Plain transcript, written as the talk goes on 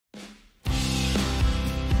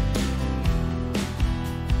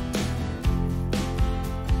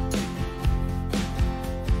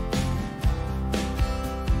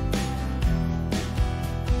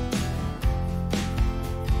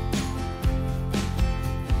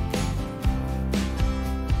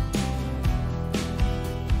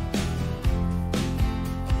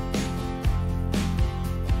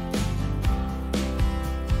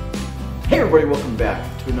everybody, welcome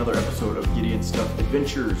back to another episode of Giddy and Stuff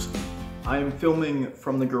Adventures. I am filming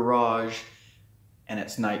from the garage and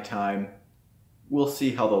it's nighttime. We'll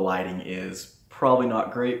see how the lighting is. Probably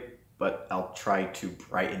not great, but I'll try to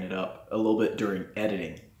brighten it up a little bit during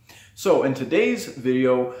editing. So in today's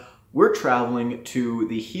video, we're traveling to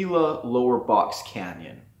the Gila Lower Box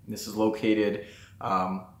Canyon. This is located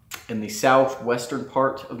in the southwestern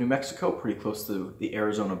part of New Mexico, pretty close to the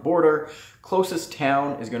Arizona border. Closest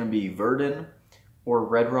town is going to be Verdun or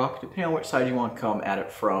Red Rock, depending on which side you want to come at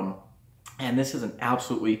it from. And this is an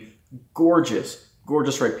absolutely gorgeous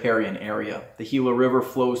riparian area. The Gila River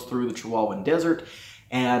flows through the Chihuahuan Desert,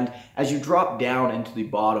 and as you drop down into the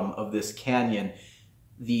bottom of this canyon,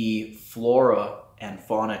 the flora and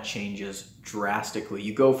fauna changes drastically.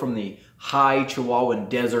 You go from the high Chihuahuan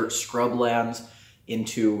Desert scrublands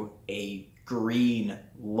into a green,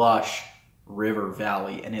 lush river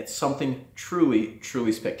valley, and it's something truly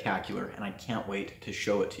spectacular, and I can't wait to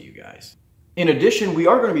show it to you guys. In addition, we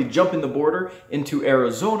are going to be jumping the border into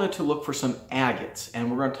Arizona to look for some agates, and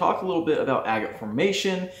we're going to talk a little bit about agate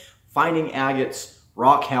formation, finding agates,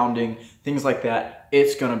 rock hounding, things like that.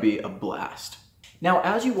 It's going to be a blast. Now,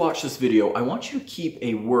 as you watch this video, I want you to keep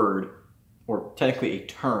a word, or technically a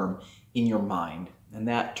term, in your mind, and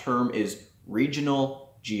that term is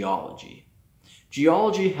regional geology.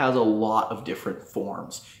 Geology has a lot of different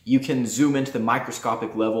forms. You can zoom into the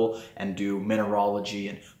microscopic level and do mineralogy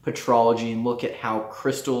and petrology and look at how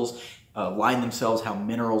crystals line themselves, how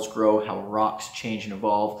minerals grow, how rocks change and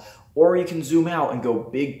evolve. Or you can zoom out and go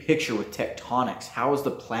big picture with tectonics. How is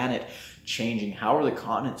the planet changing? How are the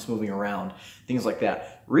continents moving around? Things like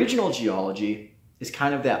that. Regional geology is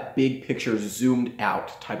kind of that big picture zoomed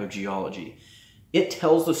out type of geology. It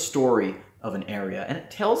tells the story of an area, and it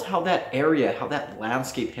tells how that area, how that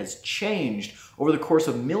landscape has changed over the course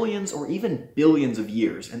of millions or even billions of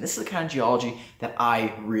years. And this is the kind of geology that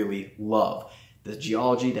I really love, the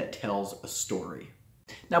geology that tells a story.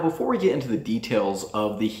 Now, before we get into the details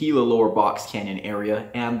of the Gila Lower Box Canyon area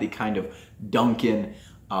and the kind of Duncan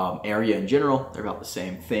area in general, they're about the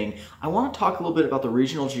same thing, I want to talk a little bit about the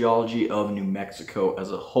regional geology of New Mexico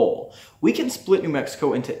as a whole. We can split New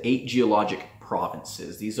Mexico into 8 geologic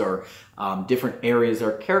provinces. These are different areas that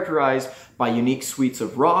are characterized by unique suites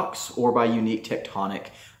of rocks or by unique tectonic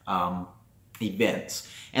events.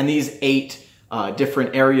 And these 8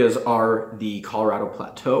 different areas are the Colorado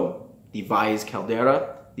Plateau, the Valles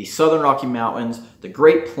Caldera, the Southern Rocky Mountains, the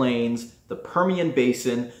Great Plains, the Permian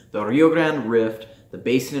Basin, the Rio Grande Rift, the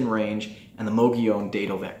Basin and Range, and the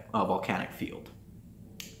Mogollon-Datil volcanic field.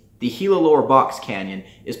 The Gila Lower Box Canyon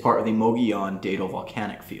is part of the Mogollon-Datil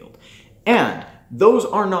volcanic field. And those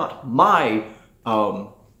are not my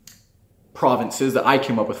provinces that I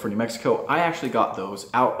came up with for New Mexico. I actually got those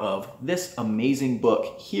out of this amazing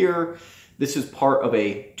book here. This is part of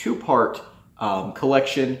a 2-part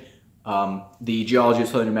collection. The Geology of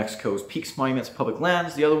Southern New Mexico's Peaks, Monuments, and Public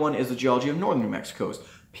Lands. The other one is the Geology of Northern New Mexico's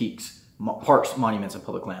Peaks, Parks, Monuments, and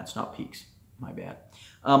Public Lands. Not peaks, my bad.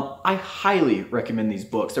 I highly recommend these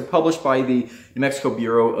books. They're published by the New Mexico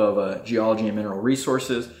Bureau of Geology and Mineral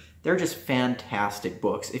Resources. They're just fantastic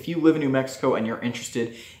books. If you live in New Mexico and you're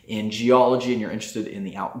interested in geology and you're interested in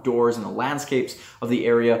the outdoors and the landscapes of the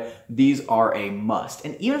area, these are a must.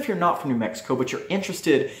 And even if you're not from New Mexico, but you're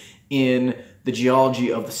interested in the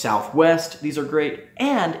geology of the Southwest, these are great.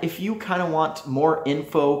 And if you kind of want more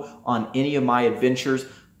info on any of my adventures,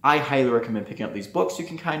 I highly recommend picking up these books. You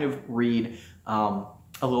can kind of read a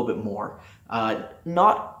little bit more.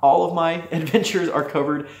 Not all of my adventures are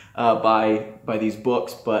covered by these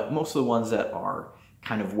books, but most of the ones that are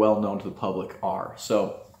kind of well known to the public are.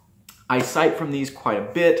 So I cite from these quite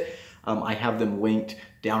a bit. I have them linked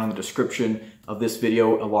down in the description of this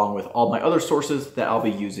video, along with all my other sources that I'll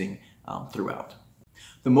be using throughout.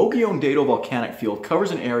 The Mogollon-Datil volcanic field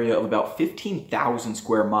covers an area of about 15,000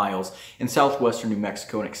 square miles in southwestern New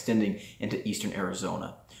Mexico and extending into eastern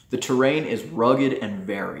Arizona. The terrain is rugged and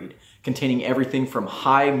varied, containing everything from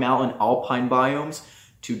high mountain alpine biomes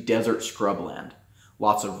to desert scrubland.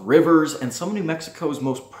 Lots of rivers and some of New Mexico's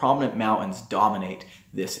most prominent mountains dominate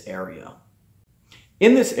this area.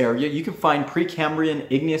 In this area, you can find Precambrian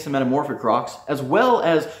igneous and metamorphic rocks, as well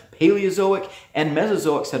as Paleozoic and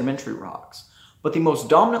Mesozoic sedimentary rocks. But the most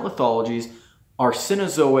dominant lithologies are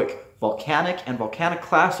Cenozoic, volcanic, and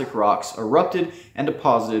volcaniclastic rocks erupted and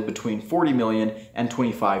deposited between 40 million and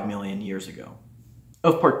 25 million years ago.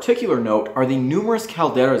 Of particular note are the numerous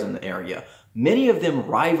calderas in the area, many of them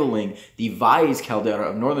rivaling the Valles Caldera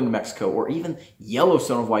of northern New Mexico or even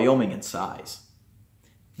Yellowstone of Wyoming in size.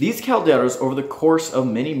 These calderas, over the course of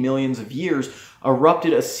many millions of years,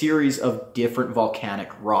 erupted a series of different volcanic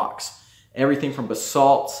rocks. Everything from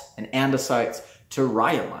basalts and andesites to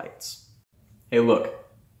rhyolites. Hey look,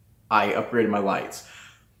 I upgraded my lights.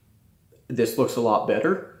 This looks a lot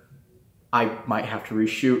better. I might have to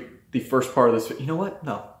reshoot the first part of this. You know what?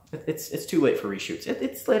 No, it's too late for reshoots.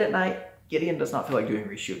 It's late at night. Gideon does not feel like doing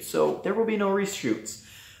reshoots, so there will be no reshoots.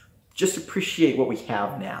 Just appreciate what we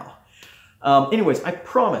have now. Anyways, I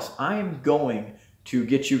promise I'm going to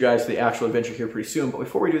get you guys to the actual adventure here pretty soon, but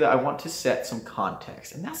before we do that, I want to set some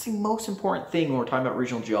context. And that's the most important thing when we're talking about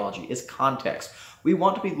regional geology, is context. We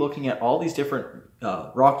want to be looking at all these different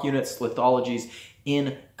rock units, lithologies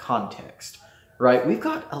in context, right? We've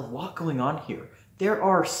got a lot going on here. There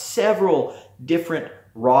are several different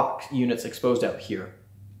rock units exposed out here.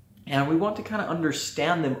 And we want to kind of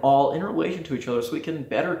understand them all in relation to each other so we can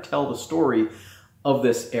better tell the story of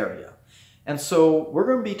this area. And so we're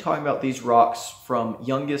going to be talking about these rocks from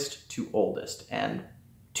youngest to oldest. And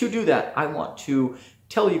to do that, I want to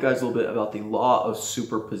tell you guys a little bit about the law of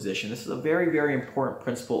superposition. This is a very, very important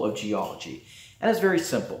principle of geology. And it's very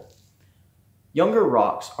simple. Younger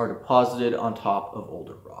rocks are deposited on top of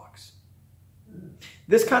older rocks.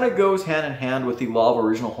 This kind of goes hand in hand with the law of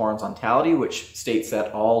original horizontality, which states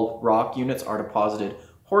that all rock units are deposited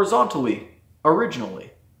horizontally,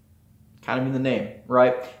 originally. Kind of in the name,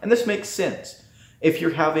 right? And this makes sense. If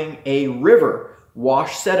you're having a river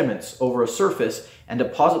wash sediments over a surface and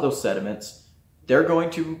deposit those sediments, they're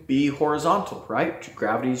going to be horizontal, right?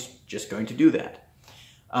 Gravity's just going to do that.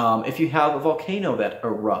 If you have a volcano that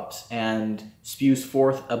erupts and spews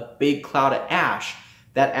forth a big cloud of ash,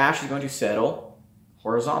 that ash is going to settle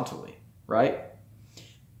horizontally, right?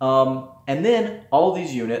 And then all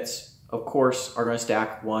these units, of course, are going to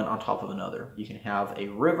stack one on top of another. You can have a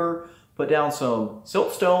river put down some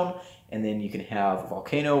siltstone, and then you can have a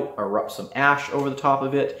volcano erupt some ash over the top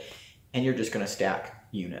of it, and you're just going to stack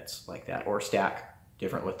units like that, or stack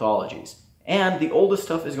different lithologies. And the oldest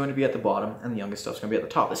stuff is going to be at the bottom, and the youngest stuff is going to be at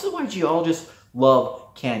the top. This is why geologists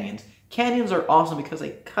love canyons. Canyons are awesome because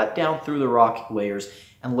they cut down through the rock layers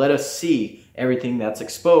and let us see everything that's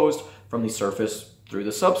exposed from the surface through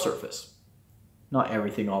the subsurface. Not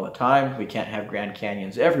everything all the time. We can't have Grand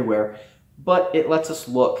Canyons everywhere, but it lets us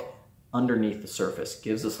look underneath the surface.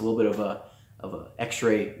 Gives us a little bit of a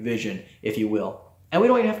X-ray vision, if you will. And we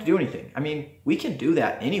don't even have to do anything. I mean, we can do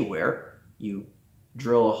that anywhere. You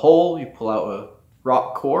drill a hole, you pull out a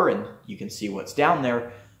rock core, and you can see what's down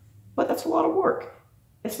there. But that's a lot of work.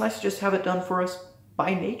 It's nice to just have it done for us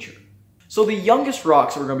by nature. So the youngest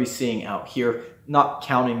rocks that we're going to be seeing out here, not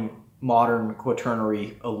counting modern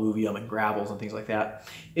quaternary alluvium and gravels and things like that,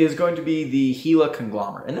 is going to be the Gila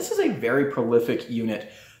conglomerate. And this is a very prolific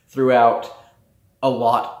unit throughout a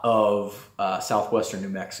lot of southwestern New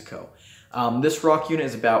Mexico. This rock unit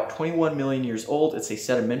is about 21 million years old. It's a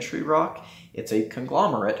sedimentary rock. It's a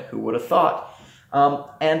conglomerate, who would have thought?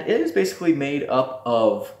 And it is basically made up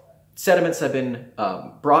of sediments that have been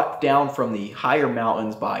brought down from the higher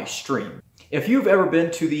mountains by stream. If you've ever been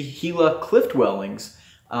to the Gila cliff dwellings,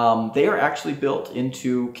 they are actually built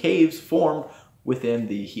into caves formed within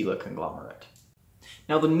the Gila conglomerate.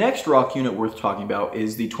 Now the next rock unit worth talking about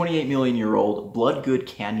is the 28 million year old Bloodgood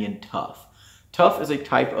Canyon Tuff. Tuff is a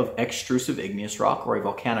type of extrusive igneous rock, or a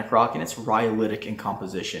volcanic rock, and it's rhyolitic in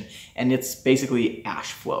composition, and it's basically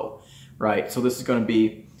ash flow, right? So this is going to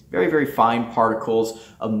be very, very fine particles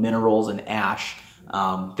of minerals and ash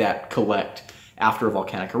that collect after a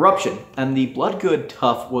volcanic eruption. And the Bloodgood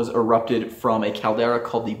Tuff was erupted from a caldera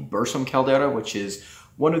called the Bursum caldera, which is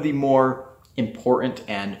one of the more important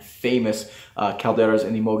and famous calderas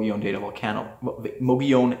in the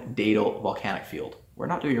Mogollon-Datil volcanic field. We're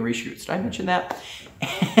not doing reshoots. Did I mention that?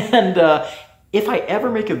 And if I ever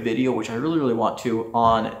make a video, which I really, really want to,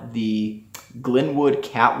 on the Glenwood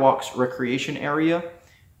Catwalks recreation area,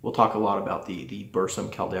 we'll talk a lot about the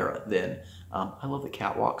Bursum caldera then. I love the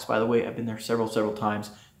catwalks, by the way. I've been there several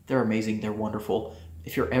times. They're amazing. They're wonderful.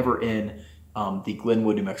 If you're ever in the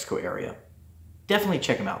Glenwood, New Mexico area, definitely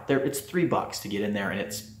check them out. It's $3 to get in there, and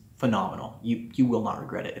it's phenomenal. You will not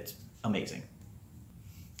regret it. It's amazing.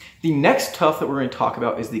 The next tuff that we're going to talk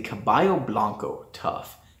about is the Caballo Blanco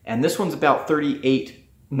tuff. And this one's about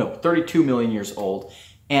 32 million years old.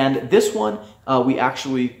 And this one,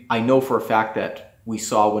 I know for a fact that we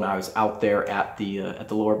saw when I was out there at the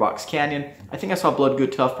Lower Box Canyon. I think I saw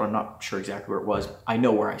Bloodgood Tuff, but I'm not sure exactly where it was. I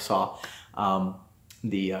know where I saw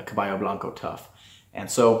the Caballo Blanco tuff. And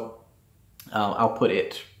so I'll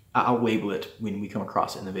label it when we come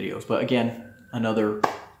across it in the videos. But again, another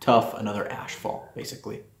tuff, another ashfall,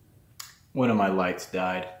 basically. One of my lights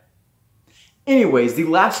died. Anyways, the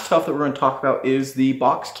last tuff that we're going to talk about is the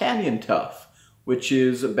Box Canyon tuff, which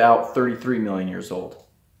is about 33 million years old.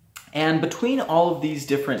 And between all of these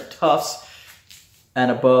different tuffs, and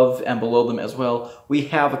above and below them as well, we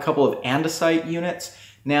have a couple of andesite units.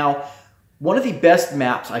 Now, one of the best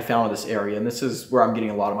maps I found of this area, and this is where I'm getting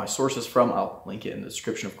a lot of my sources from, I'll link it in the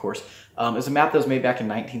description of course, is a map that was made back in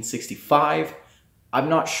 1965. I'm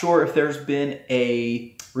not sure if there's been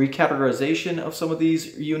a recategorization of some of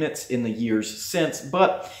these units in the years since,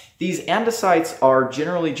 but these andesites are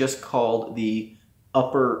generally just called the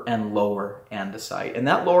upper and lower andesite. And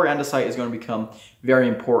that lower andesite is going to become very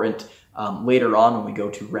important later on when we go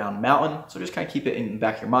to Round Mountain. So just kind of keep it in the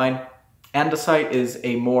back of your mind. Andesite is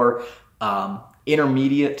a more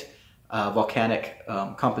intermediate volcanic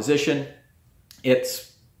composition.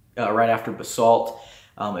 It's right after basalt.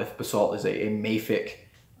 If basalt is a mafic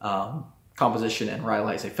composition and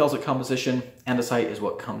rhyolite is a felsic composition, andesite is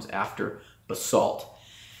what comes after basalt.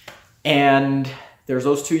 And there's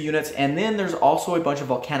those two units, and then there's also a bunch of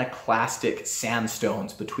volcaniclastic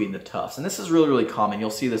sandstones between the tuffs. And this is really, really common. You'll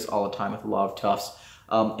see this all the time with a lot of tuffs.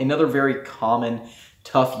 Another very common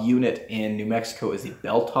tuff unit in New Mexico is the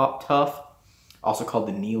belltop tuff, also called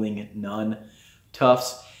the kneeling nun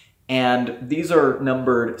tuffs. And these are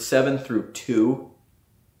numbered 7 through 2.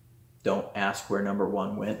 Don't ask where number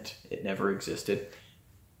 1 went. It never existed.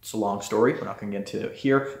 It's a long story. We're not going to get into it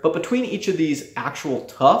here. But between each of these actual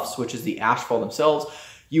tuffs, which is the ashfall themselves,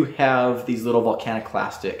 you have these little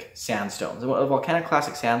volcaniclastic sandstones. And what a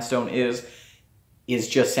volcaniclastic sandstone is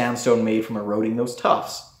just sandstone made from eroding those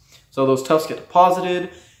tuffs. So those tuffs get deposited,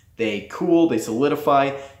 they cool, they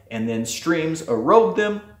solidify, and then streams erode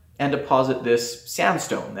them and deposit this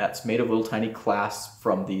sandstone that's made of little tiny clasts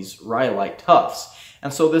from these rhyolite tuffs.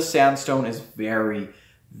 And so this sandstone is very,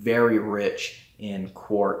 very rich in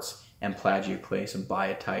quartz and plagioclase and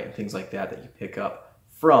biotite and things like that that you pick up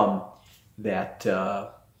from that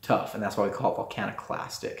tuff. And that's why we call it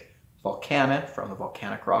volcaniclastic. Volcanic from the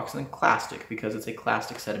volcanic rocks, and then clastic because it's a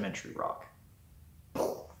clastic sedimentary rock.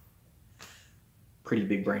 Pretty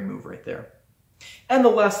big brain move right there. And the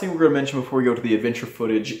last thing we're going to mention before we go to the adventure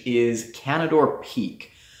footage is Canador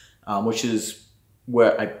Peak, which is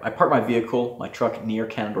where I parked my vehicle, my truck, near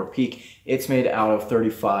Canador Peak. It's made out of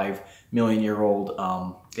 35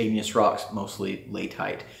 million-year-old igneous rocks, mostly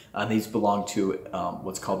latite. These belong to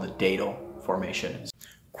what's called the Datil Formation.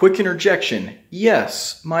 Quick interjection.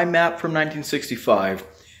 Yes, my map from 1965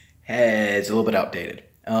 is a little bit outdated.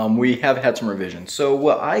 We have had some revisions. So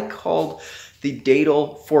what I called the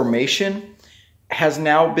Datil Formation has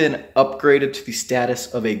now been upgraded to the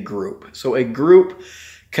status of a group. So a group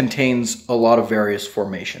contains a lot of various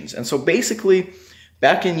formations. And so basically,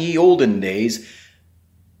 back in ye olden days,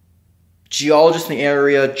 geologists in the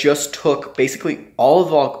area just took basically all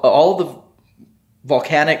of the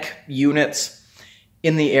volcanic units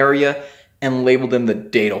in the area and labeled them the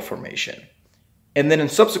Datil Formation. And then in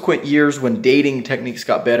subsequent years, when dating techniques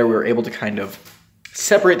got better, we were able to kind of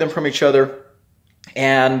separate them from each other.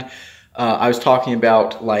 And I was talking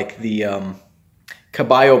about like the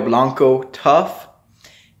Caballo Blanco tuff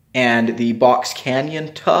and the Box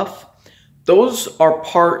Canyon tuff. Those are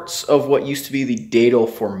parts of what used to be the Datil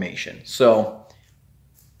Formation. So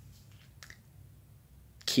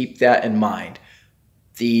keep that in mind.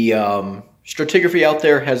 The stratigraphy out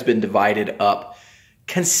there has been divided up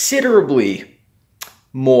considerably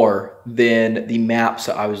more than the maps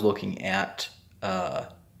that I was looking at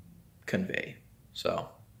convey. So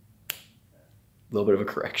a little bit of a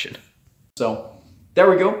correction. So there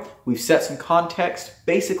we go. We've set some context.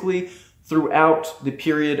 Basically, throughout the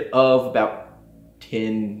period of about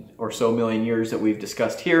 10 or so million years that we've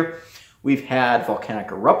discussed here, we've had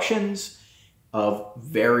volcanic eruptions of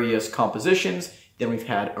various compositions. Then we've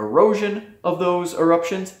had erosion of those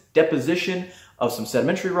eruptions, deposition of some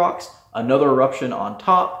sedimentary rocks, another eruption on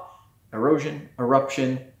top, erosion,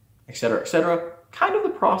 eruption, etc., etc. Kind of the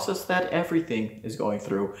process that everything is going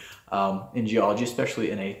through in geology,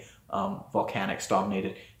 especially in a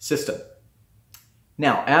volcanics-dominated system.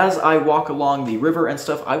 Now, as I walk along the river and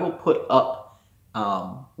stuff, I will put up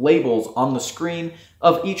labels on the screen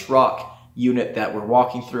of each rock unit that we're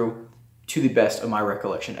walking through to the best of my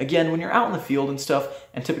recollection. Again, when you're out in the field and stuff,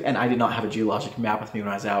 and I did not have a geologic map with me when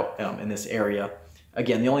I was out in this area.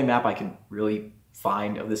 Again, the only map I could really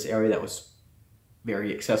find of this area that was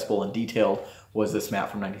very accessible and detailed was this map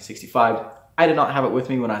from 1965. I did not have it with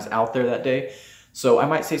me when I was out there that day, so I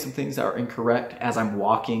might say some things that are incorrect as I'm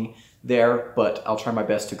walking there, but I'll try my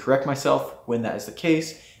best to correct myself when that is the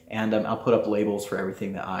case, and I'll put up labels for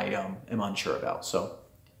everything that I am unsure about. So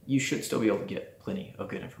you should still be able to get plenty of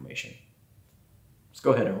good information. Let's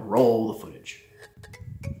go ahead and roll the footage.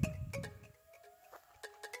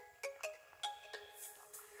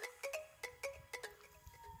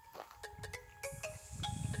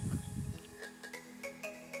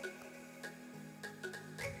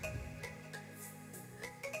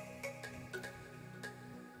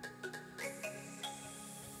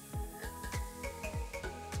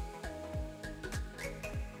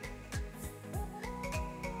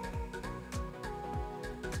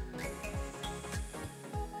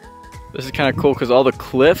 This is kind of cool because all the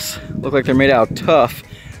cliffs look like they're made out of tuff.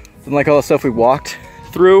 And like all the stuff we walked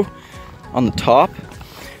through on the top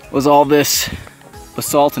was all this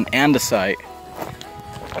basalt and andesite.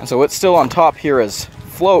 And so what's still on top here is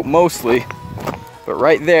float mostly, but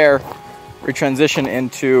right there we transition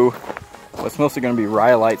into what's mostly going to be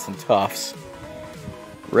rhyolites and tuffs.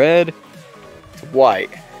 Red to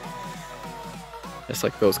white, just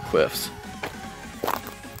like those cliffs.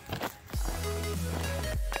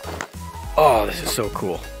 Oh, this is so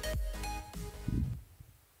cool.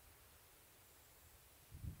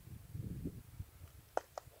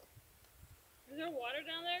 Is there water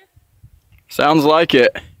down there? Sounds like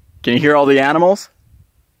it. Can you hear all the animals?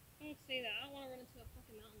 Don't say that. I don't want to run into a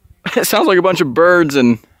fucking mountain. It sounds like a bunch of birds,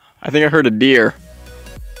 and I think I heard a deer.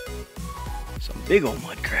 Some big old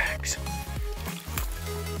mud cracks.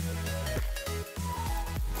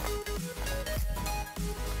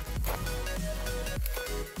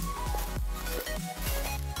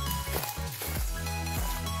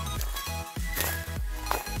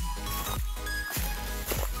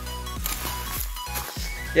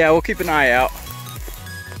 Yeah, we'll keep an eye out.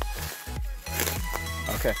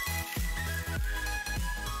 Okay.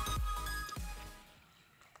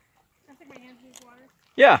 Can I stick my hands in this water?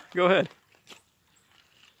 Yeah, go ahead.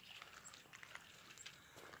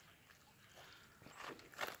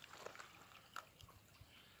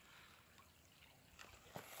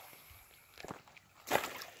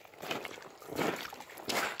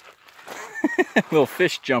 Little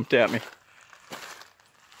fish jumped at me.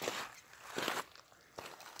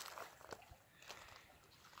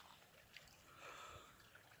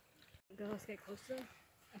 Go, let's get closer.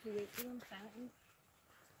 If we wait for them silently.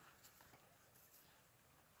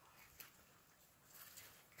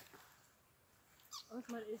 Oh, this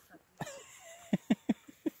mud is sucking.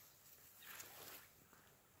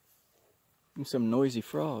 And some noisy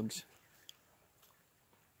frogs.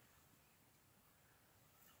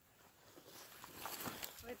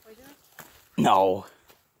 Wait, poison us? No.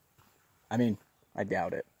 I mean, I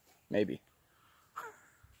doubt it. Maybe.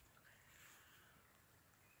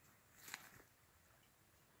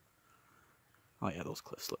 Oh yeah, those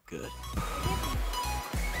cliffs look good.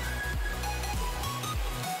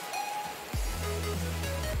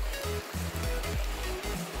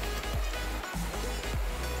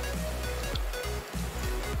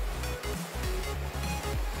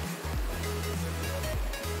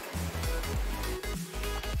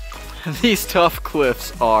 These tough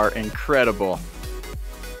cliffs are incredible.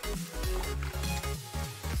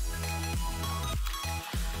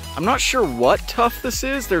 I'm not sure what tuff this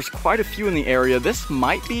is. There's quite a few in the area. This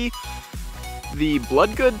might be the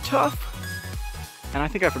Bloodgood tuff, and I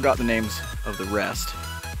think I forgot the names of the rest.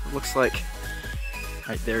 It looks like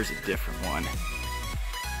right there's a different one.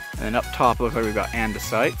 And then up top, looks like we've got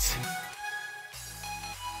andesites.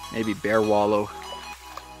 Maybe bear wallow.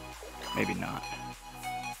 Maybe not.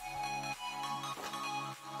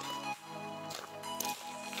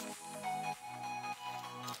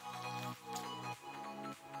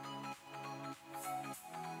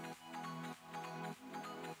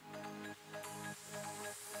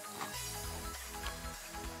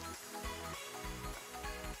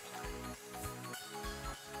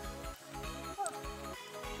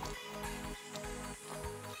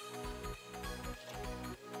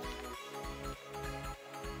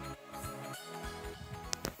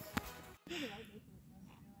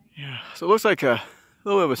 Yeah, so it looks like a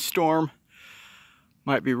little bit of a storm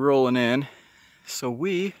might be rolling in. So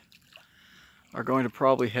we are going to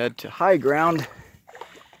probably head to high ground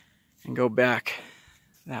and go back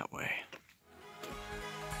that way.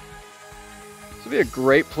 This would be a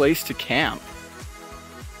great place to camp.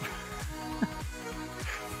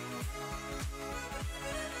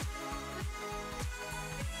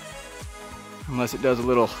 Unless it does a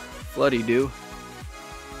little floody-do.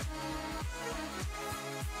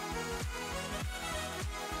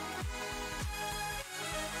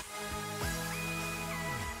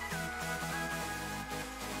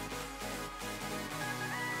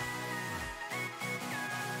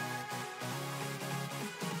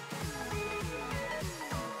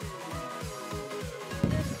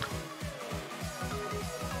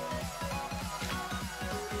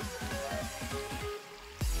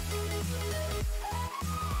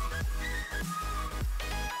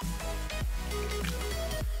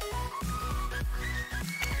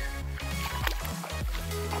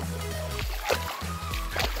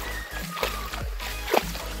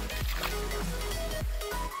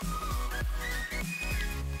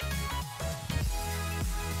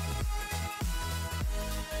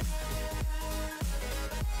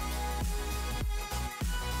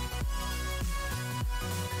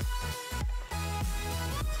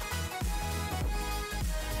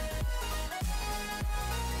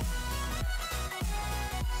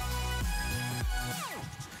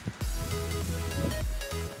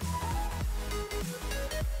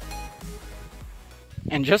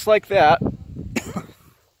 And just like that,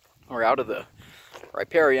 we're out of the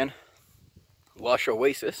riparian lush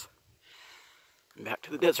oasis and back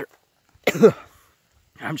to the desert.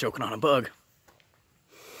 I'm choking on a bug.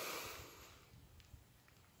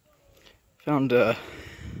 Found a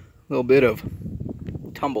little bit of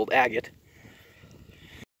tumbled agate.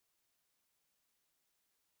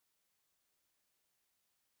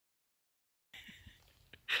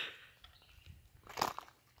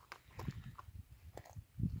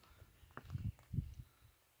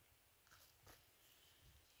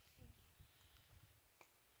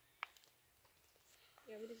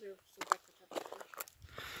 Yeah, we deserve some breakfast.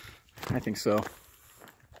 I think so.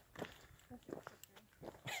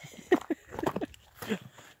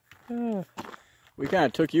 We kind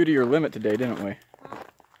of took you to your limit today, didn't we?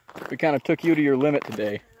 We kind of took you to your limit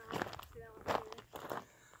today.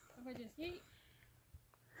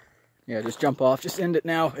 Yeah, just jump off. Just end it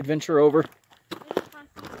now. Adventure over.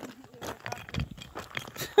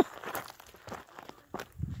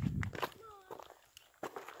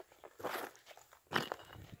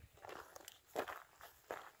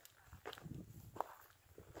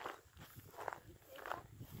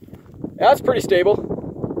 That's pretty stable.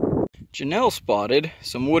 Janelle spotted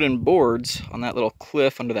some wooden boards on that little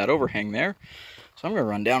cliff under that overhang there. So I'm going to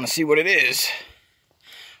run down and see what it is.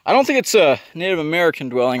 I don't think it's a Native American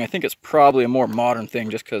dwelling. I think it's probably a more modern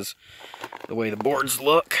thing just because the way the boards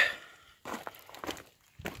look.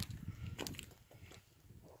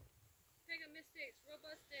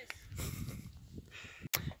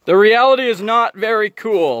 The reality is not very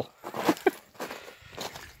cool.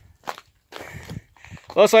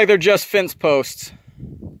 Looks like they're just fence posts.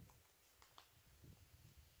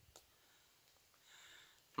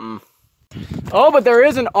 Oh, but there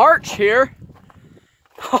is an arch here.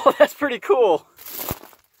 Oh, that's pretty cool.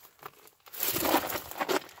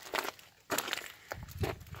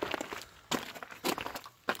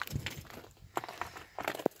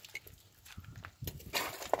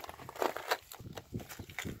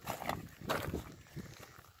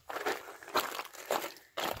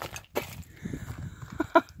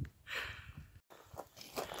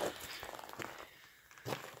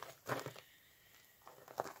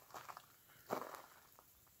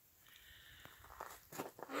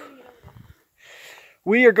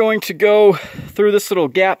 We are going to go through this little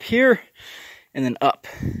gap here and then up.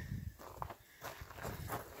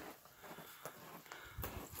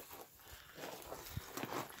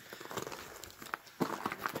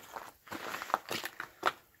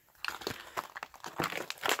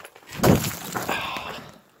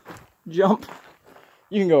 Jump.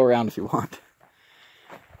 You can go around if you want.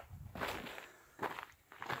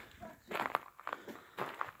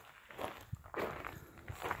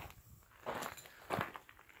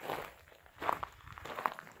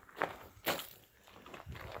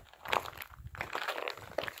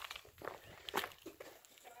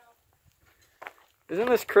 Isn't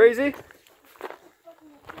this crazy?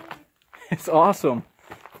 It's awesome.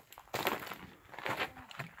 A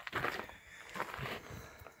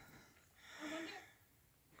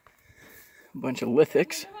bunch of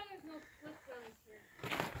lithics.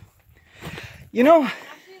 You know, I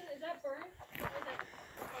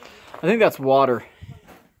think that's water.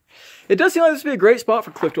 It does seem like this would be a great spot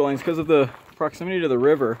for cliff dwellings because of the proximity to the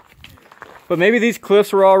river. But maybe these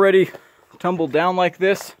cliffs were already tumbled down like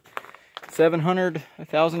this 700,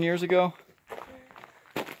 1,000 years ago.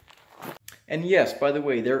 And yes, by the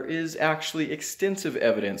way, there is actually extensive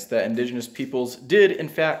evidence that indigenous peoples did, in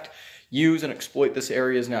fact, use and exploit this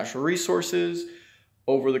area's natural resources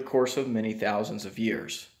over the course of many thousands of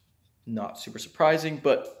years. Not super surprising,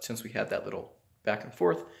 but since we had that little back and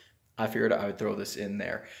forth, I figured I would throw this in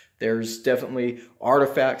there. There's definitely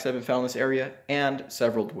artifacts that have been found in this area and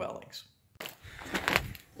several dwellings.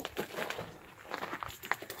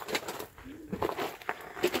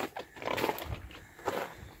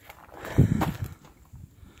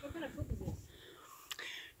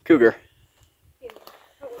 Cougar.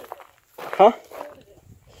 Huh?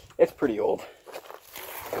 It's pretty old.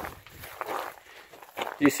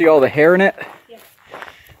 Do you see all the hair in it? Yeah.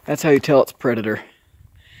 That's how you tell it's a predator.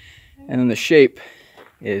 And then the shape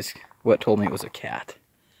is what told me it was a cat.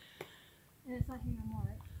 And it's not here no more,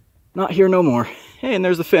 right? Not here no more. Hey, and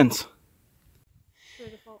there's the fence.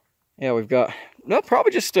 Yeah, we've got, no,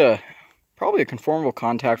 probably just probably a conformable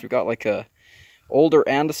contact. We've got like a older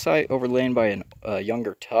andesite overlain by a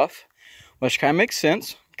younger tuff, which kind of makes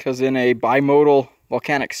sense because in a bimodal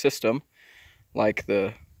volcanic system, like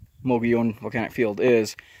the Mogollon volcanic field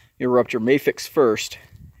is, you erupt your mafics first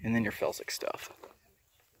and then your felsic stuff.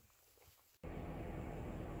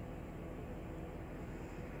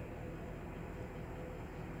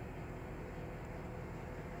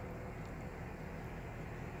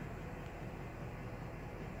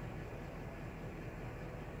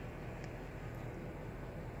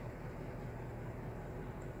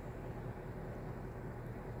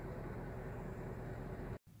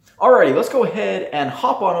 Alrighty, let's go ahead and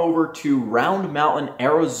hop on over to Round Mountain,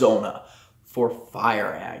 Arizona for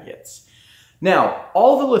fire agates. Now,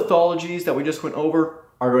 all the lithologies that we just went over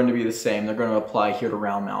are going to be the same. They're going to apply here to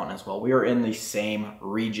Round Mountain as well. We are in the same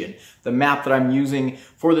region. The map that I'm using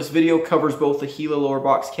for this video covers both the Gila Lower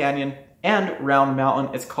Box Canyon and Round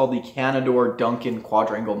Mountain. It's called the Canador Duncan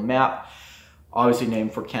Quadrangle Map, obviously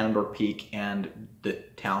named for Canador Peak and the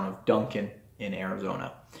town of Duncan in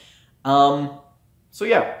Arizona. So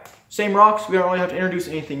yeah, same rocks. We don't really have to introduce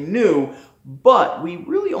anything new, but we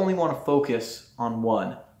really only want to focus on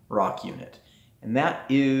one rock unit, and that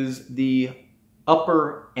is the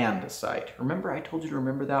upper andesite. Remember I told you to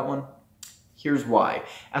remember that one? Here's why.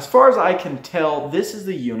 As far as I can tell, this is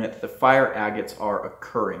the unit that the fire agates are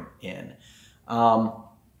occurring in.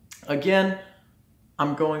 Again,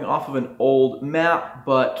 I'm going off of an old map,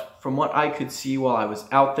 but from what I could see while I was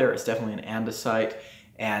out there, it's definitely an andesite.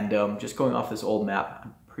 And just going off this old map,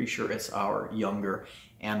 I'm pretty sure it's our younger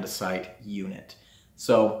andesite unit.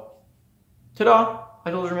 So, ta-da!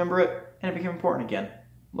 I told you to remember it, and it became important again.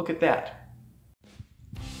 Look at that.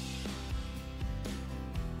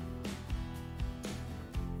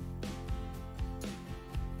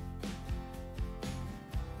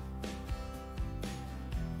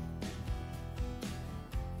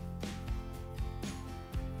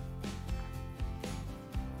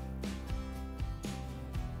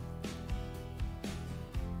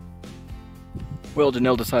 Well,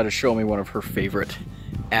 Janelle decided to show me one of her favorite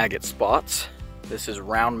agate spots. This is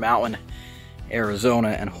Round Mountain, Arizona,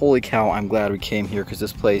 and holy cow, I'm glad we came here because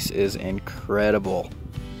this place is incredible.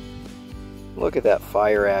 Look at that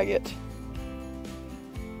fire agate.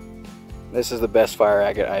 This is the best fire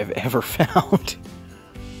agate I've ever found.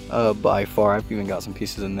 By far. I've even got some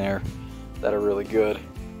pieces in there that are really good.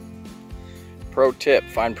 Pro tip,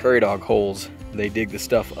 find prairie dog holes. They dig the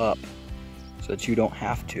stuff up so that you don't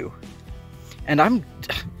have to. And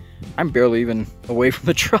I'm barely even away from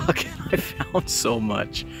the truck, and I found so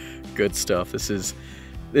much good stuff. This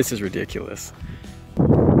is ridiculous.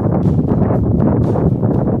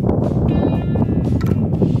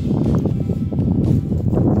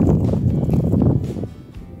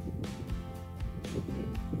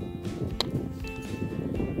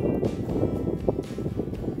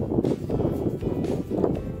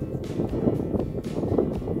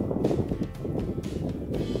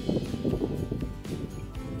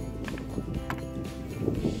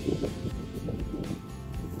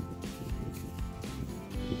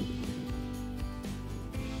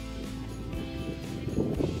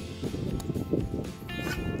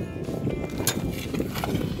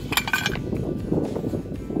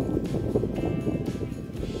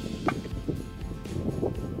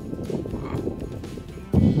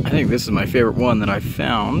 I think this is my favorite one that I've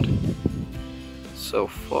found so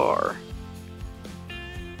far.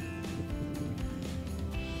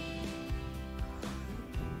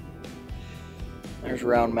 There's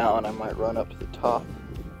Round Mountain. I might run up to the top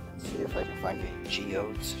and see if I can find any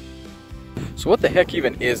geodes. So what the heck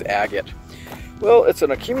even is agate? Well, it's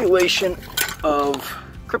an accumulation of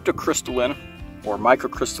cryptocrystalline or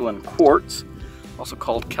microcrystalline quartz, also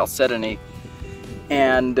called chalcedony,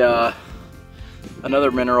 and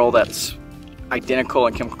another mineral that's identical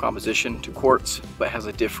in chemical composition to quartz, but has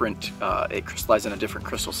a different, it crystallizes in a different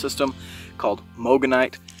crystal system called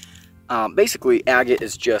mogonite. Basically, agate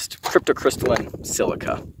is just cryptocrystalline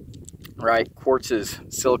silica, right? Quartz is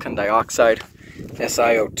silicon dioxide,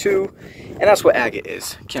 SiO2, and that's what agate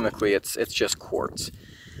is. Chemically, it's just quartz.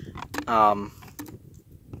 Now,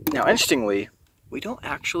 interestingly, we don't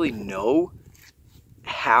actually know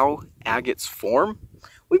how agates form.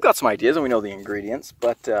 We've got some ideas and we know the ingredients,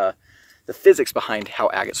 but the physics behind how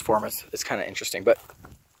agates form is kind of interesting. But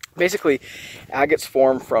basically, agates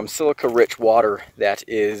form from silica-rich water that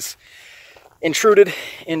is intruded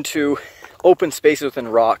into open spaces within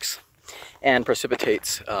rocks and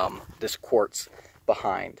precipitates this quartz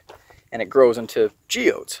behind, and it grows into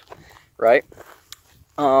geodes, right?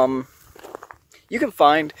 You can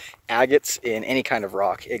find agates in any kind of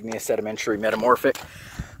rock, igneous, sedimentary, metamorphic,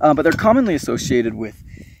 but they're commonly associated with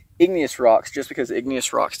igneous rocks just because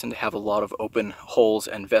igneous rocks tend to have a lot of open holes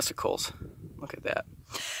and vesicles. Look at that.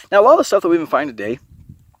 Now, a lot of the stuff that we've been finding today,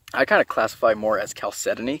 I kind of classify more as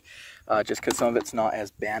chalcedony, just because some of it's not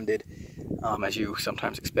as banded as you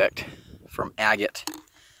sometimes expect from agate,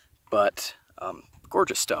 but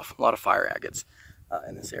gorgeous stuff. A lot of fire agates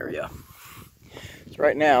in this area. So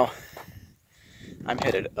right now, I'm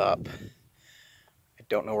headed up. I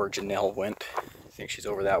don't know where Janelle went. I think she's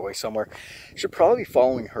over that way somewhere. Should probably be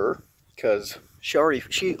following her because she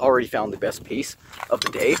already found the best piece of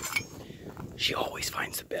the day. She always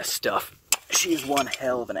finds the best stuff. She's one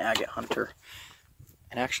hell of an agate hunter.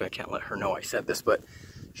 And actually, I can't let her know I said this, but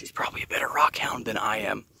she's probably a better rock hound than I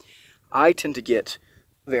am. I tend to get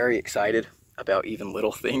very excited about even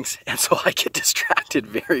little things, and so I get distracted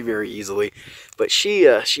very, very easily. But she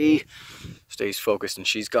stays focused, and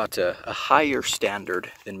she's got a higher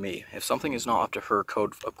standard than me. If something is not up to her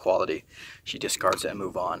code of quality, she discards it and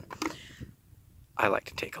move on. I like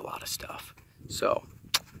to take a lot of stuff, so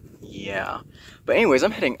yeah. But anyways,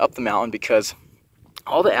 I'm heading up the mountain because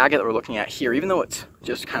all the agate that we're looking at here, even though it's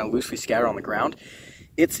just kind of loosely scattered on the ground,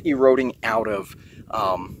 it's eroding out of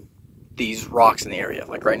these rocks in the area.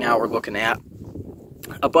 Like right now we're looking at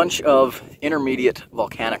a bunch of intermediate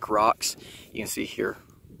volcanic rocks. You can see here,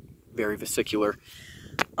 very vesicular.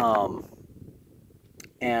 And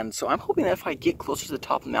so I'm hoping that if I get closer to the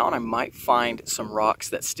top of the mountain, I might find some rocks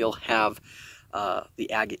that still have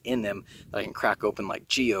the agate in them that I can crack open like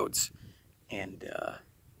geodes and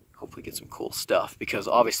hopefully get some cool stuff. Because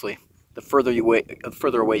obviously, the further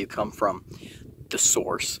away you come from the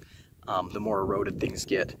source, the more eroded things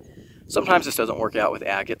get. Sometimes this doesn't work out with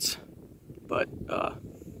agates, but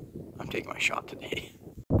I'm taking my shot today.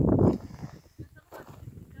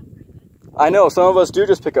 I know, some of us do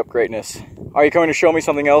just pick up greatness. Are you coming to show me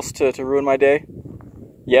something else to ruin my day?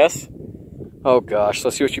 Yes? Oh gosh,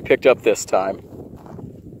 let's see what you picked up this time.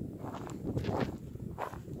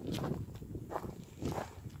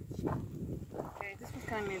 Okay, this was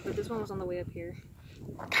kind of mid, but this one was on the way up here.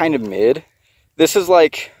 Kind of mid? This is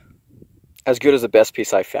like as good as the best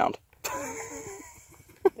piece I found.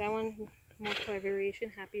 That one, multiply variation,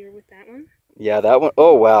 happier with that one. Yeah, that one,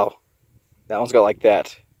 oh wow. That one's got like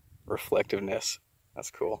that reflectiveness. That's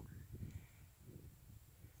cool.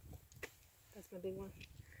 That's my big one.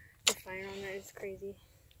 The fire on that is crazy.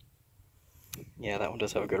 Yeah, that one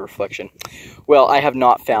does have a good reflection. Well, I have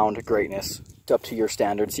not found greatness up to your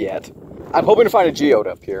standards yet. I'm hoping to find a geode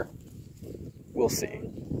up here. We'll see.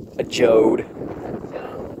 A geode.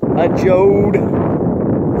 A geode.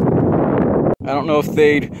 I don't know if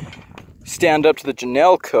they'd stand up to the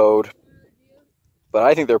Janelle code, but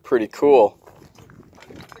I think they're pretty cool.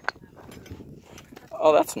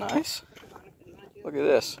 Oh, that's nice. Look at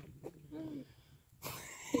this.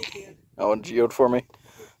 Oh, a geode for me?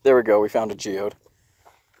 There we go, we found a geode.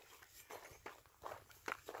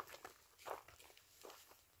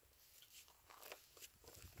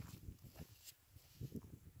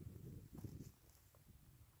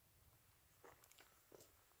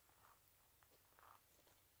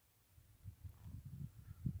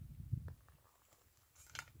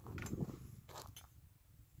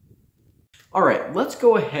 All right, let's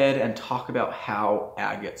go ahead and talk about how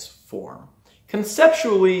agates form.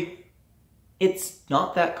 Conceptually, it's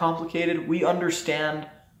not that complicated. We understand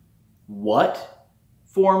what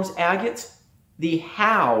forms agates. The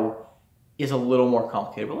how is a little more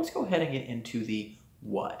complicated, but let's go ahead and get into the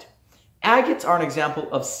what. Agates are an example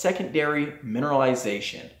of secondary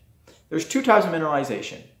mineralization. There's two types of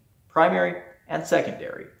mineralization, primary and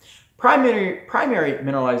secondary. Primary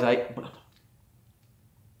mineralization,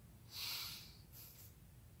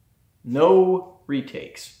 no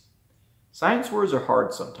retakes. Science words are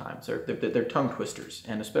hard sometimes. They're tongue twisters,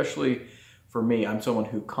 and especially for me, I'm someone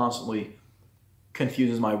who constantly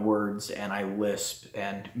confuses my words and I lisp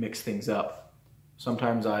and mix things up.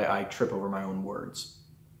 Sometimes I trip over my own words.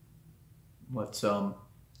 Let's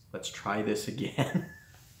try this again.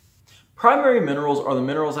 Primary minerals are the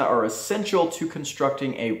minerals that are essential to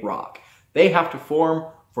constructing a rock. They have to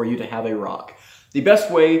form for you to have a rock. The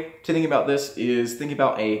best way to think about this is think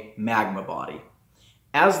about a magma body.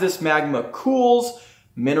 As this magma cools,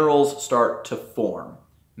 minerals start to form.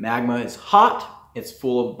 Magma is hot, it's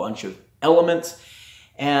full of a bunch of elements,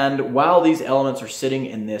 and while these elements are sitting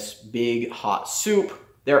in this big hot soup,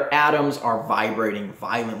 their atoms are vibrating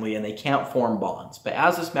violently and they can't form bonds. But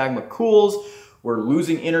as this magma cools, we're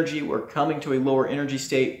losing energy, we're coming to a lower energy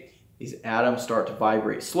state, these atoms start to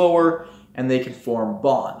vibrate slower and they can form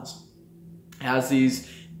bonds. As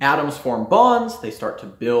these atoms form bonds, they start to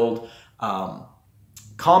build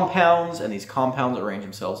compounds, and these compounds arrange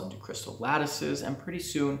themselves into crystal lattices, and pretty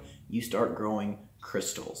soon you start growing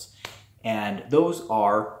crystals. And those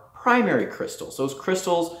are primary crystals. Those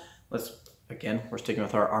crystals, again, we're sticking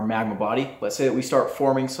with our magma body. Let's say that we start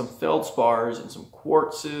forming some feldspars and some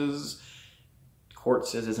quartzes.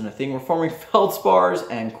 Quartzes isn't a thing. We're forming feldspars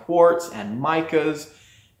and quartz and micas,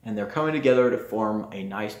 and they're coming together to form a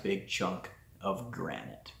nice big chunk of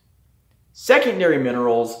granite. Secondary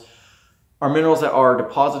minerals are minerals that are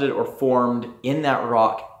deposited or formed in that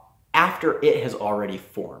rock after it has already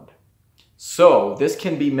formed. So this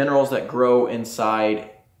can be minerals that grow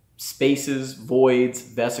inside spaces, voids,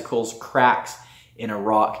 vesicles, cracks in a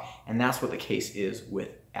rock, and that's what the case is with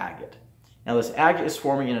agate. Now this agate is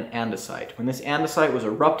forming in an andesite. When this andesite was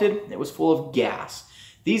erupted, it was full of gas.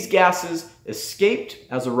 These gases escaped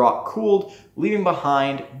as the rock cooled, leaving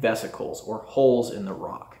behind vesicles or holes in the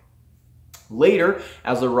rock. Later,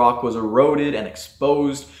 as the rock was eroded and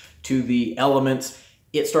exposed to the elements,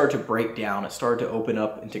 it started to break down. It started to open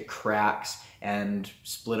up into cracks and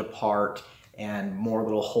split apart, and more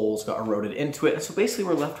little holes got eroded into it. And so basically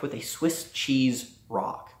we're left with a Swiss cheese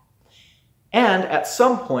rock. And at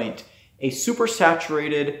some point, a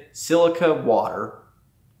supersaturated silica water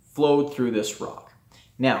flowed through this rock.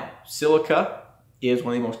 Now, silica is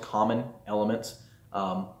one of the most common elements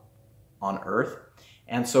on Earth,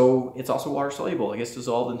 and so it's also water soluble. It gets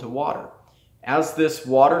dissolved into water. As this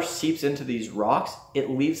water seeps into these rocks,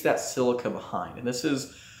 it leaves that silica behind, and this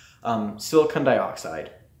is silicon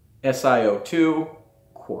dioxide, SiO2,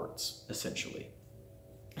 quartz, essentially.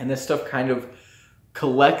 And this stuff kind of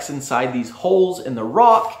collects inside these holes in the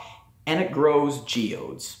rock, and it grows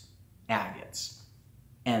geodes, agates.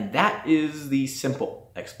 And that is the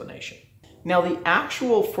simple explanation. Now, the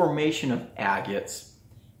actual formation of agates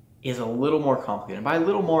is a little more complicated. And by a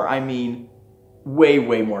little more, I mean way,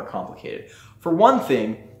 way more complicated. For one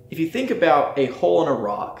thing, if you think about a hole in a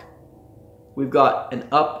rock, we've got an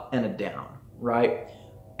up and a down, right?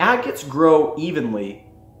 Agates grow evenly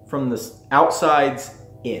from the outsides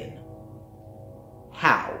in.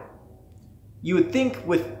 How? You would think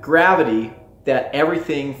with gravity that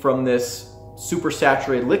everything from this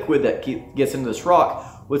supersaturated liquid that gets into this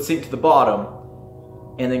rock would sink to the bottom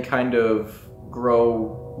and then kind of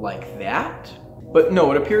grow like that. But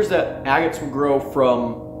no, it appears that agates will grow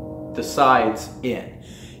from the sides in.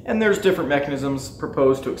 And there's different mechanisms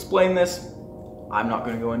proposed to explain this. I'm not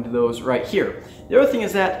going to go into those right here. The other thing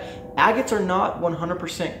is that agates are not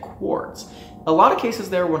 100% quartz. A lot of cases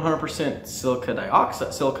they're 100%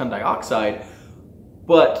 silicon dioxide,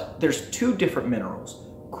 but there's two different minerals,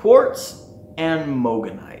 quartz and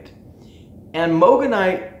mogonite. And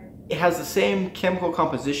mogonite has the same chemical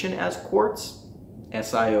composition as quartz,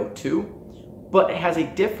 SiO2, but it has a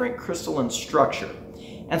different crystalline structure.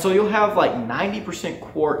 And so you'll have like 90%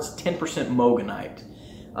 quartz, 10% mogonite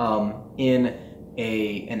in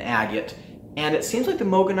an agate. And it seems like the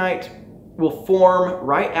mogonite will form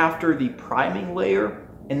right after the priming layer,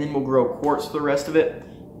 and then we'll grow quartz for the rest of it.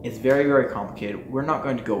 It's very, very complicated. We're not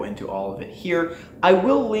going to go into all of it here. I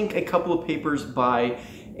will link a couple of papers by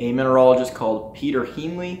a mineralogist called Peter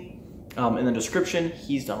Heenley in the description.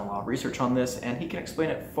 He's done a lot of research on this, and he can explain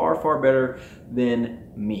it far, far better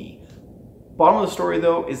than me. Bottom of the story,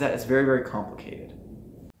 though, is that it's very, very complicated.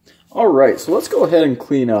 All right, so let's go ahead and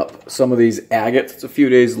clean up some of these agates. It's a few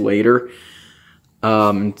days later.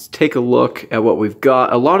 Let's take a look at what we've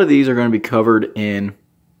got. A lot of these are going to be covered in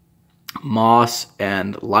moss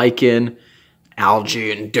and lichen,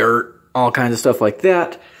 algae and dirt, all kinds of stuff like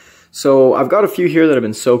that. So I've got a few here that have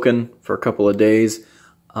been soaking for a couple of days.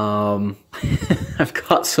 I've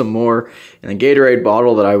got some more in the Gatorade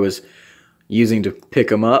bottle that I was using to pick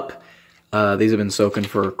them up. These have been soaking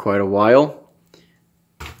for quite a while.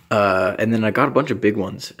 And then I got a bunch of big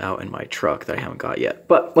ones out in my truck that I haven't got yet.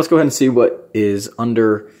 But let's go ahead and see what is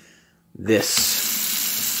under this.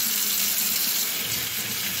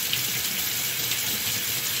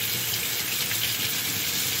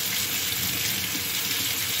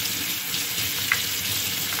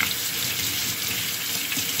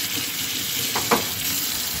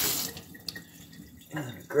 And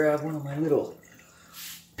let me grab one of my little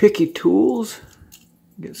picky tools.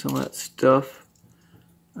 Get some of that stuff.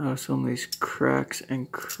 Some of these cracks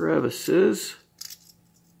and crevices.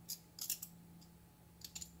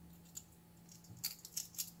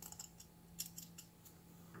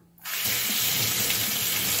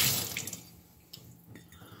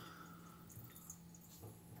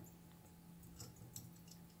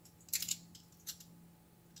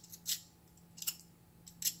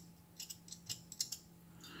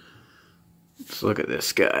 Let's look at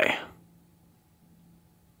this guy.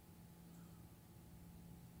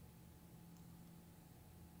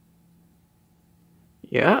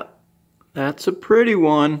 Yeah, that's a pretty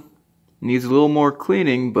one. Needs a little more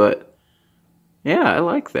cleaning, but yeah, I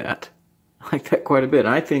like that. I like that quite a bit.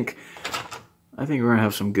 I think we're gonna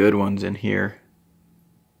have some good ones in here.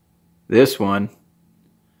 This one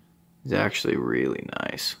is actually really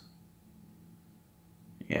nice.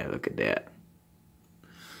 Yeah, look at that.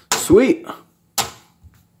 Sweet.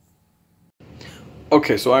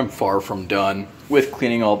 Okay, so I'm far from done with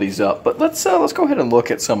cleaning all these up, but let's go ahead and look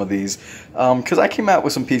at some of these because I came out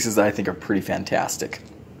with some pieces that I think are pretty fantastic.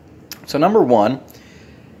 So number one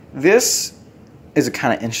This is a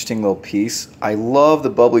kind of interesting little piece. I love the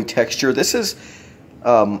bubbly texture. This is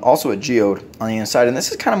also a geode on the inside, and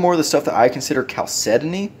this is kind of more of the stuff that I consider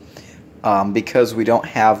chalcedony, because we don't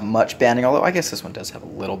have much banding, although I guess this one does have a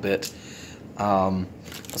little bit.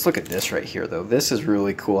 Let's look at this right here, though. This is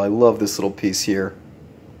really cool. I love this little piece here.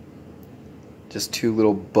 Just two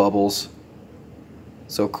little bubbles.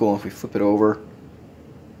 So cool. If we flip it over,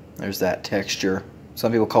 there's that texture.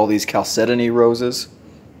 Some people call these chalcedony roses.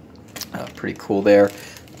 Pretty cool there.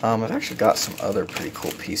 I've actually got some other pretty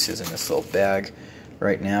cool pieces in this little bag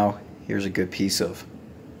right now. Here's a good piece of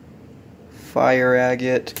fire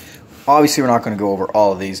agate. Obviously, we're not going to go over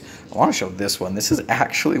all of these. I want to show this one. This is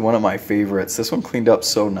actually one of my favorites. This one cleaned up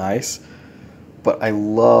so nice. But I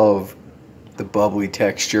love the bubbly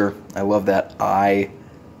texture. I love that eye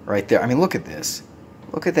right there. I mean, look at this.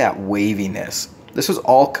 Look at that waviness. This was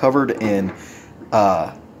all covered in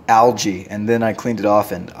algae, and then I cleaned it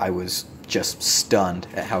off, and I was just stunned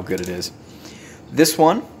at how good it is. This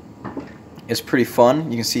one is pretty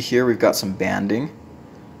fun. You can see here we've got some banding.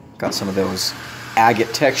 Got some of those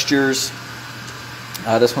agate textures.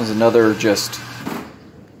 This one's another just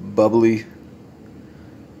bubbly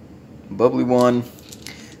one.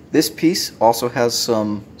 This piece also has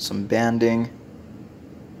some banding.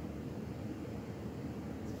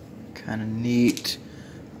 Kind of neat.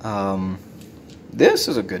 This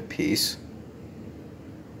is a good piece.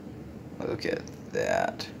 Look at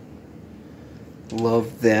that.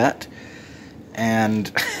 Love that.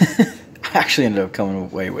 And I actually ended up coming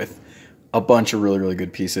away with a bunch of really, really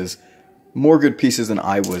good pieces. More good pieces than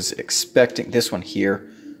I was expecting. This one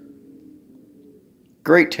here.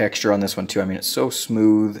 Great texture on this one too. I mean, it's so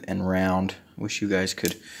smooth and round. Wish you guys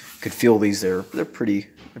could feel these. They're pretty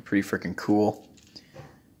freaking cool.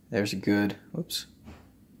 There's a good, whoops,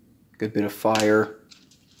 good bit of fire.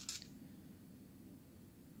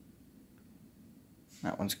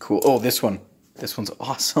 That one's cool. Oh, this one's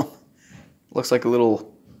awesome. Looks like a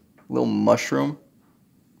little mushroom.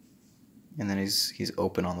 And then he's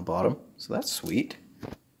open on the bottom, so that's sweet.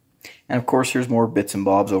 And of course, here's more bits and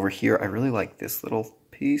bobs over here. I really like this little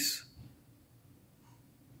piece.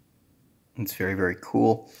 It's very, very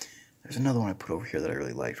cool. There's another one I put over here that I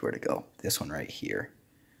really liked. Where'd it go? This one right here.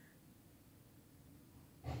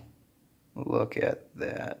 Look at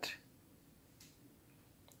that.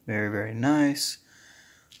 Very, very nice.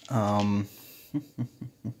 Oh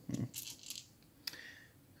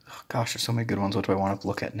gosh, there's so many good ones. What do I want to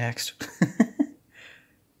look at next?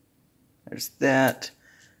 There's that.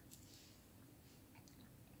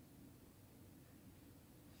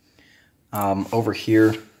 Over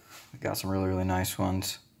here, we got some really, really nice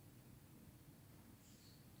ones.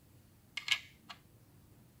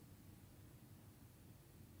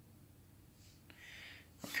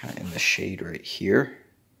 We're kind of in the shade right here.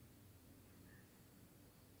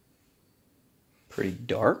 Pretty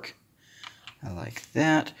dark. I like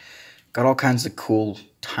that. Got all kinds of cool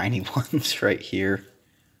tiny ones right here.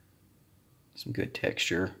 Some good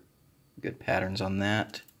texture, good patterns on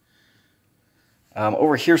that.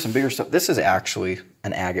 Over here, some bigger stuff. This is actually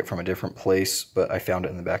an agate from a different place, but I found it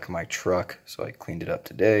in the back of my truck, so I cleaned it up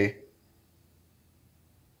today.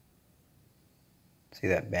 See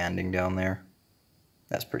that banding down there?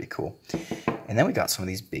 That's pretty cool. And then we got some of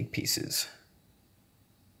these big pieces.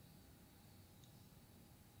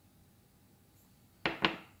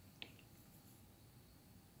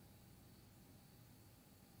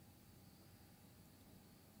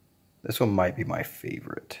 This one might be my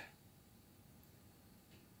favorite.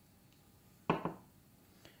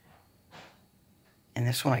 And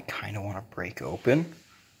this one I kind of want to break open,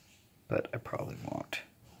 but I probably won't.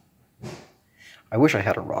 I wish I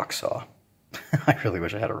had a rock saw. I really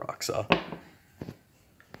wish I had a rock saw.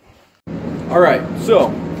 Alright, so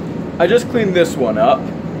I just cleaned this one up.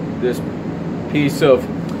 This piece of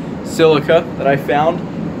silica that I found.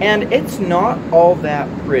 And it's not all that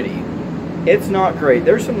pretty. It's not great.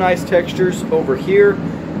 There's some nice textures over here,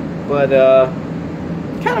 but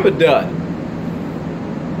kind of a dud.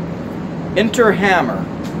 Enter hammer.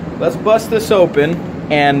 Let's bust this open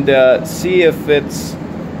and see if it's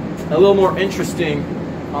a little more interesting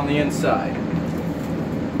on the inside.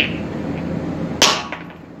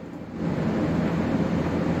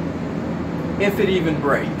 If it even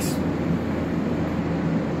breaks.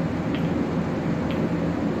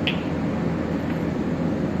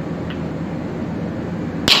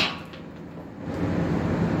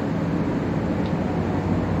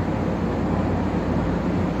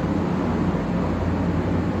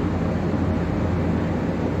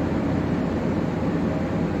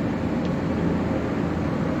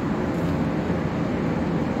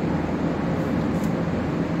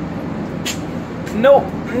 Nope,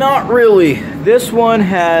 not really. This one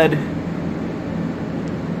had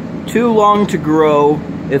too long to grow.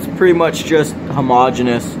 It's pretty much just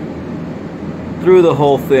homogeneous through the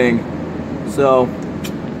whole thing. So,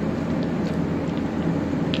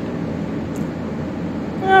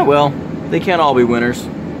 well, they can't all be winners.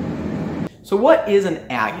 So what is an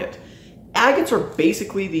agate? Agates are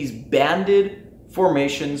basically these banded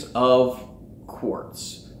formations of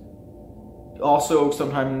quartz. Also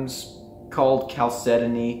sometimes called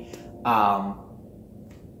chalcedony.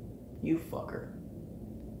 You fucker.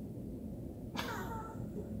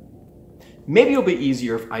 Maybe it'll be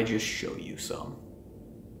easier if I just show you some.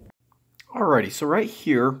 Alrighty, so right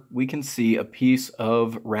here we can see a piece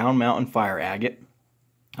of round mountain fire agate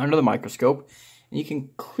under the microscope, and you can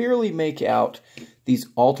clearly make out these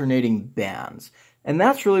alternating bands. And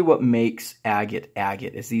that's really what makes agate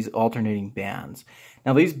agate, is these alternating bands.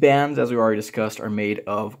 Now these bands, as we already discussed, are made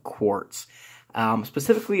of quartz.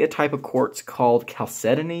 Specifically a type of quartz called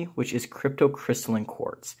chalcedony, which is cryptocrystalline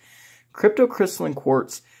quartz. Cryptocrystalline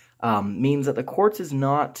quartz means that the quartz is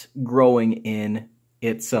not growing in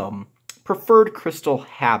its preferred crystal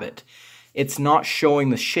habit. It's not showing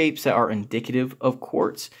the shapes that are indicative of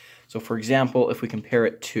quartz. So for example, if we compare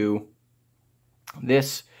it to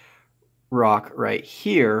this rock right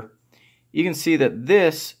here, you can see that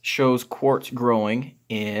this shows quartz growing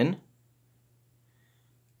in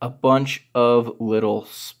a bunch of little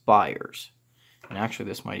spires. And actually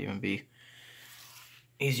this might even be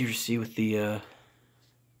easier to see with the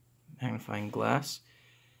magnifying glass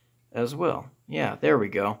as well. Yeah, there we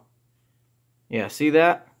go. Yeah, see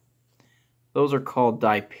that? Those are called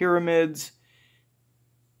dipyramids,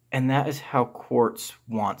 and that is how quartz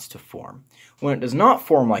wants to form. When it does not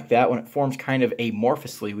form like that, when it forms kind of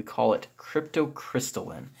amorphously, we call it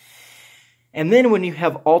cryptocrystalline. And then when you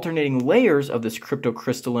have alternating layers of this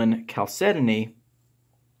cryptocrystalline chalcedony,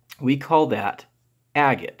 we call that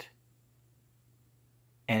agate.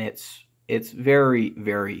 And it's very,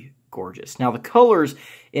 very gorgeous. Now the colors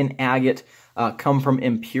in agate come from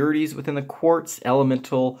impurities within the quartz.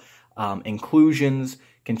 Elemental inclusions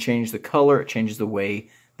can change the color. It changes the way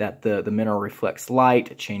that the mineral reflects light.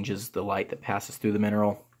 It changes the light that passes through the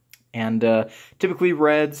mineral. And typically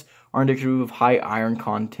reds are indicative of high iron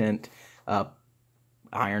content.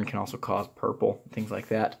 Iron can also cause purple, things like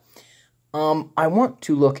that. I want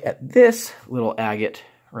to look at this little agate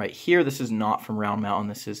right here. This is not from Round Mountain.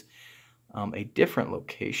 This is a different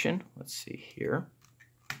location. Let's see here.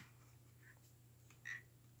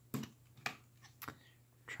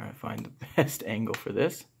 Trying to find the best angle for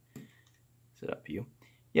this. Is it up you?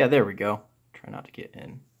 Yeah, there we go. Try not to get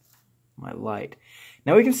in my light.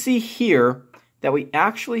 Now we can see here that we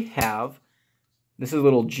actually have, this is a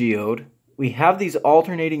little geode, we have these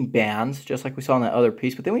alternating bands, just like we saw in that other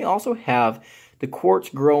piece, but then we also have the quartz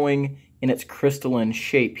growing in its crystalline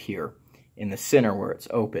shape here in the center where it's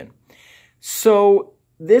open. So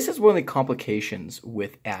this is one of the complications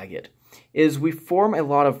with agate, is we form a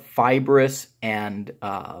lot of fibrous and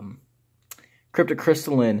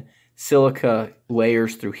cryptocrystalline silica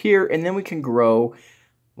layers through here, and then we can grow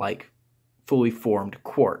like fully formed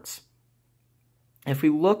quartz. If we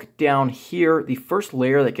look down here, the first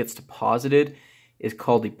layer that gets deposited is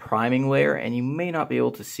called the priming layer, and you may not be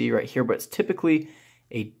able to see right here, but it's typically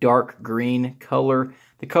a dark green color.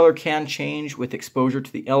 The color can change with exposure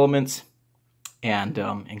to the elements and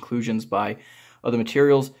inclusions by other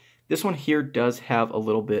materials. This one here does have a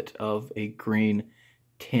little bit of a green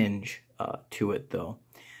tinge to it though.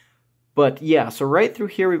 But yeah, so right through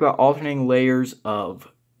here we've got alternating layers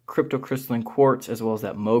of cryptocrystalline quartz as well as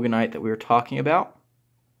that mogonite that we were talking about.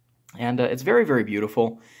 And it's very, very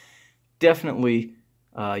beautiful. Definitely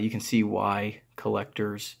you can see why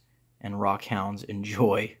collectors and rock hounds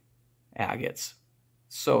enjoy agates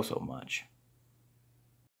so much.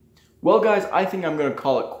 Well guys, I think I'm going to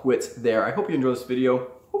call it quits there. I hope you enjoyed this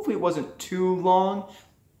video. Hopefully it wasn't too long.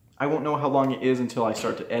 I won't know how long it is until I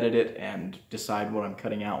start to edit it and decide what I'm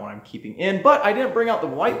cutting out, what I'm keeping in. But I didn't bring out the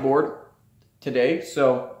whiteboard today,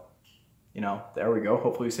 so, you know, there we go.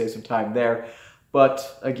 Hopefully we save some time there.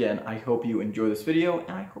 But again, I hope you enjoy this video,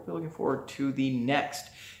 and I hope you're looking forward to the next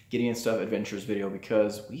Getting Stuff Adventures video,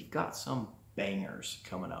 because we've got some bangers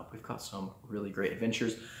coming up. We've got some really great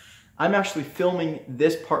adventures. I'm actually filming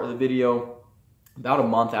this part of the video about a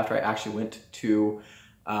month after I actually went to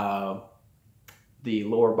the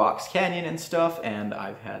lower box canyon and stuff, and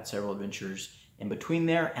I've had several adventures in between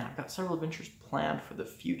there, and I've got several adventures planned for the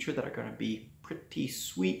future that are going to be pretty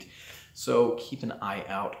sweet, so keep an eye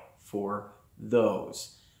out for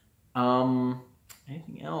those. And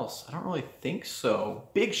Anything else? I don't really think so.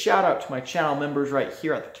 Big shout out to my channel members right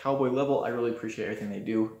here at the cowboy level. I really appreciate everything they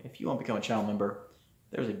do. If you want to become a channel member,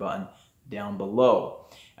 there's a button down below.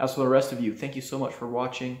 As for the rest of you, thank you so much for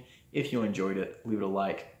watching. If you enjoyed it, leave it a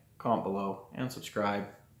like, comment below, and subscribe.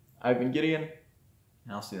 I've been Gideon,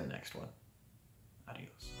 and I'll see you in the next one.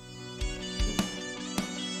 Adios.